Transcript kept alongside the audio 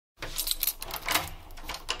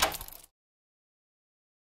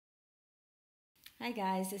Hi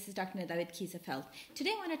guys, this is Dr. Nida with Keys of Health.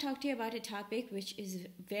 Today I want to talk to you about a topic which is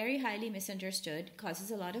very highly misunderstood,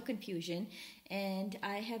 causes a lot of confusion, and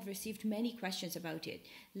I have received many questions about it.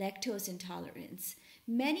 Lactose intolerance.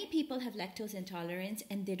 Many people have lactose intolerance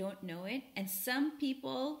and they don't know it, and some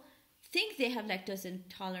people think they have lactose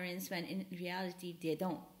intolerance when in reality they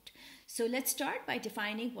don't. So let's start by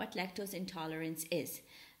defining what lactose intolerance is.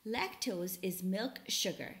 Lactose is milk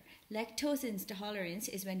sugar. Lactose intolerance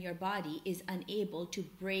is when your body is unable to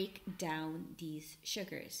break down these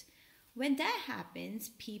sugars. When that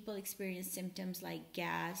happens, people experience symptoms like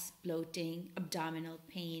gas, bloating, abdominal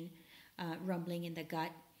pain, rumbling in the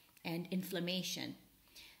gut, and inflammation.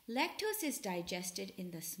 Lactose is digested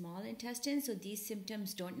in the small intestine, so these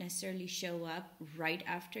symptoms don't necessarily show up right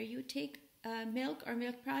after you take milk or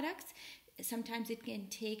milk products. Sometimes it can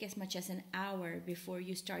take as much as an hour before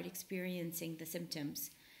you start experiencing the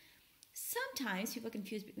symptoms. Sometimes people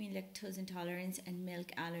confuse between lactose intolerance and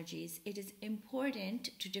milk allergies. It is important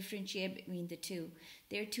to differentiate between the two.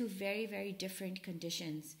 They are two very, very different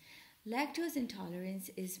conditions. Lactose intolerance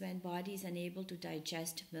is when body is unable to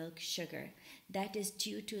digest milk sugar. That is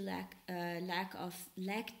due to lack of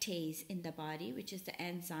lactase in the body, which is the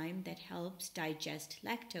enzyme that helps digest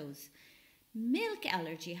lactose. Milk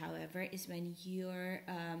allergy, however, is when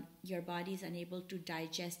your body is unable to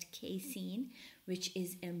digest casein, which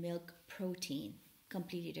is a milk protein.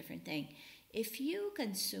 Completely different thing. If you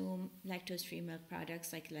consume lactose-free milk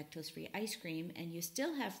products like lactose-free ice cream and you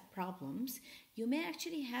still have problems, you may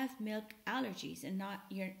actually have milk allergies and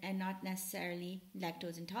not necessarily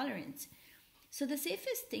lactose intolerance. So the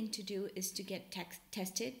safest thing to do is to get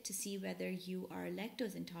tested to see whether you are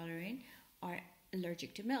lactose intolerant or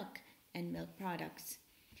allergic to milk and milk products.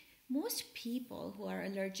 Most people who are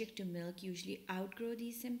allergic to milk usually outgrow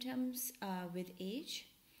these symptoms with age,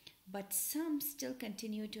 but some still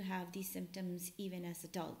continue to have these symptoms even as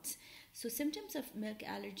adults. So symptoms of milk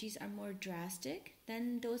allergies are more drastic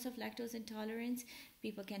than those of lactose intolerance.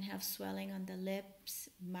 People can have swelling on the lips,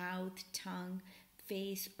 mouth, tongue,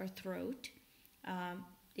 face, or throat.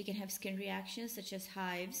 They can have skin reactions such as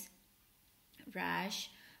hives, rash,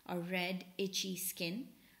 or red, itchy skin.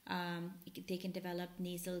 They can develop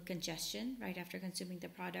nasal congestion right after consuming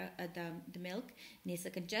the milk,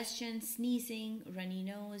 nasal congestion, sneezing, runny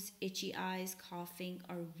nose, itchy eyes, coughing,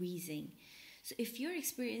 or wheezing. So if you're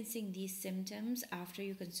experiencing these symptoms after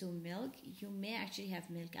you consume milk, you may actually have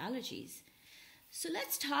milk allergies. So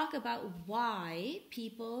let's talk about why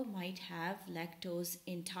people might have lactose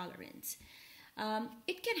intolerance.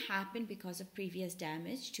 It can happen because of previous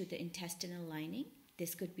damage to the intestinal lining.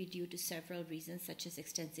 This could be due to several reasons, such as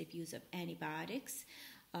extensive use of antibiotics,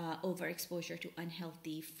 overexposure to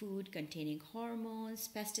unhealthy food containing hormones,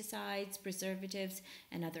 pesticides, preservatives,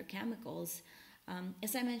 and other chemicals.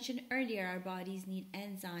 As I mentioned earlier, our bodies need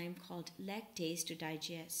enzyme called lactase to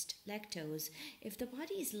digest lactose. If the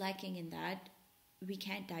body is lacking in that, we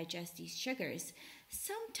can't digest these sugars.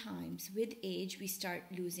 Sometimes with age, we start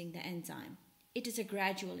losing the enzyme. It is a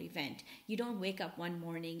gradual event. You don't wake up one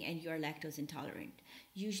morning and you're lactose intolerant.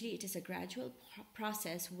 Usually it is a gradual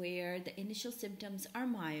process where the initial symptoms are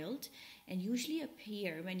mild and usually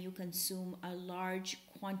appear when you consume a large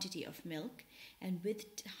quantity of milk, and with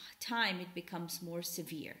time it becomes more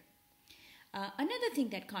severe. Another thing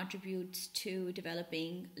that contributes to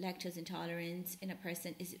developing lactose intolerance in a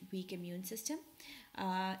person is weak immune system.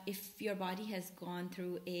 If your body has gone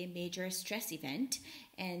through a major stress event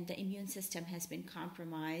and the immune system has been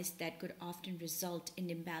compromised, that could often result in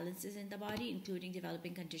imbalances in the body, including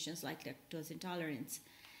developing conditions like lactose intolerance.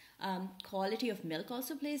 Quality of milk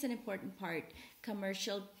also plays an important part.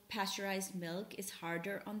 Commercial pasteurized milk is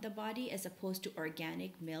harder on the body as opposed to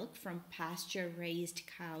organic milk from pasture-raised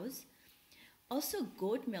cows. Also,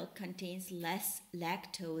 goat milk contains less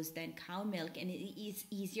lactose than cow milk and it is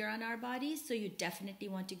easier on our bodies, so you definitely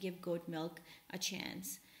want to give goat milk a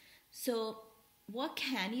chance. So, what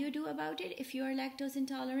can you do about it if you are lactose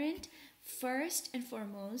intolerant? First and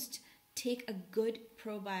foremost, take a good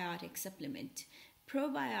probiotic supplement.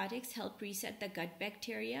 Probiotics help reset the gut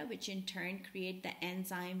bacteria, which in turn create the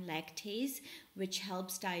enzyme lactase, which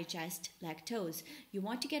helps digest lactose. You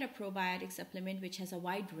want to get a probiotic supplement which has a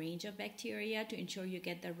wide range of bacteria to ensure you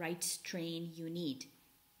get the right strain you need.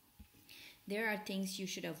 There are things you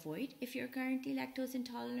should avoid if you're currently lactose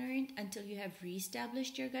intolerant until you have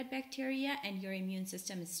reestablished your gut bacteria and your immune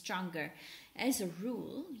system is stronger. As a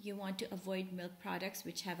rule, you want to avoid milk products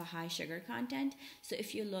which have a high sugar content. So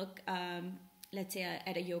if you look let's say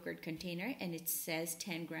at a yogurt container, and it says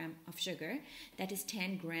 10 gram of sugar, that is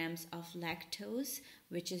 10 grams of lactose,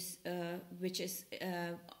 which is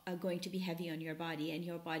going to be heavy on your body, and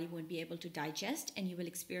your body won't be able to digest, and you will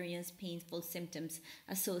experience painful symptoms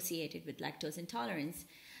associated with lactose intolerance.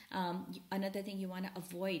 Another thing you want to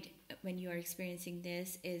avoid when you are experiencing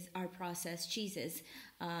this is our processed cheeses,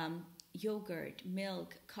 yogurt,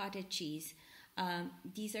 milk, cottage cheese.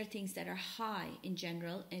 These are things that are high in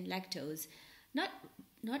general in lactose.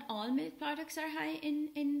 Not all milk products are high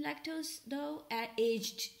in lactose, though.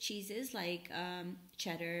 Aged cheeses like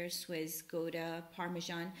cheddar, Swiss, Gouda,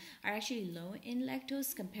 Parmesan are actually low in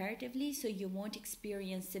lactose comparatively, so you won't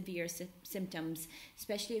experience severe symptoms,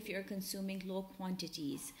 especially if you're consuming low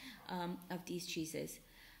quantities of these cheeses.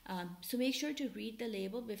 So make sure to read the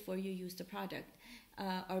label before you use the product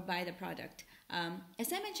or buy the product.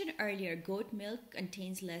 As I mentioned earlier, goat milk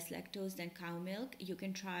contains less lactose than cow milk. You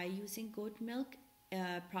can try using goat milk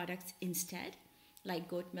products instead, like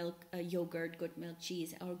goat milk yogurt, goat milk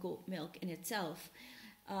cheese, or goat milk in itself.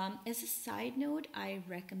 As a side note, I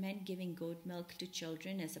recommend giving goat milk to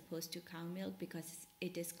children as opposed to cow milk because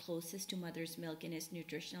it is closest to mother's milk in its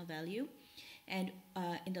nutritional value, and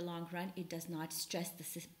in the long run, it does not stress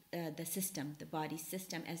the body's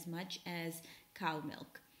system as much as cow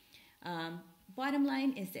milk. Bottom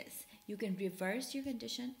line is this: you can reverse your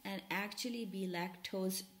condition and actually be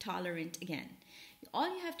lactose tolerant again. All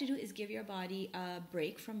you have to do is give your body a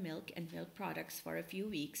break from milk and milk products for a few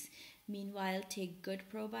weeks. Meanwhile, take good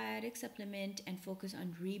probiotic supplement and focus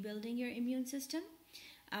on rebuilding your immune system.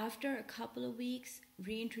 After a couple of weeks,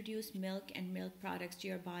 reintroduce milk and milk products to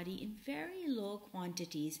your body in very low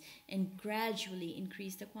quantities and gradually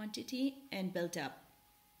increase the quantity and build up.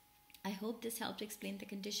 I hope this helped explain the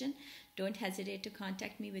condition. Don't hesitate to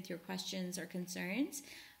contact me with your questions or concerns.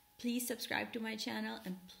 Please subscribe to my channel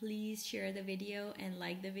and please share the video and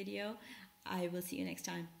like the video. I will see you next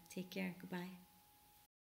time. Take care. Goodbye.